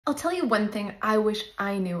I'll tell you one thing I wish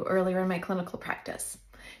I knew earlier in my clinical practice.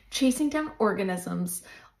 Chasing down organisms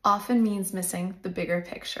often means missing the bigger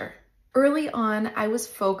picture. Early on, I was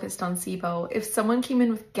focused on SIBO. If someone came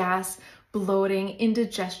in with gas, bloating,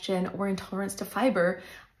 indigestion, or intolerance to fiber,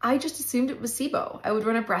 I just assumed it was SIBO. I would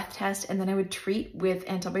run a breath test and then I would treat with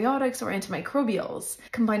antibiotics or antimicrobials,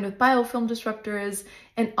 combined with biofilm disruptors,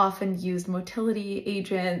 and often used motility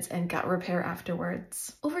agents and gut repair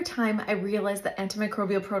afterwards. Over time, I realized that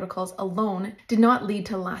antimicrobial protocols alone did not lead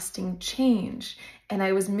to lasting change, and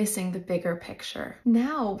I was missing the bigger picture.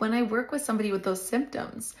 Now, when I work with somebody with those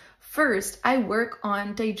symptoms, first, I work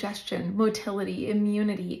on digestion, motility,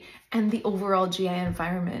 immunity, and the overall GI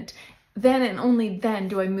environment. Then and only then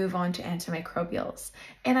do I move on to antimicrobials,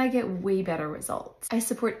 and I get way better results. I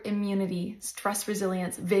support immunity, stress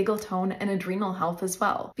resilience, vagal tone, and adrenal health as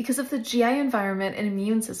well. Because if the GI environment and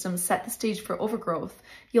immune system set the stage for overgrowth,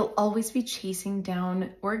 you'll always be chasing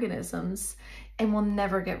down organisms and will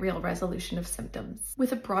never get real resolution of symptoms.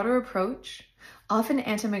 With a broader approach, often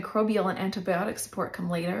antimicrobial and antibiotic support come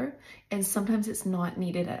later, and sometimes it's not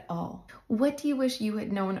needed at all. What do you wish you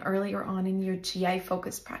had known earlier on in your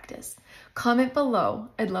GI-focused practice? Comment below,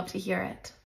 I'd love to hear it.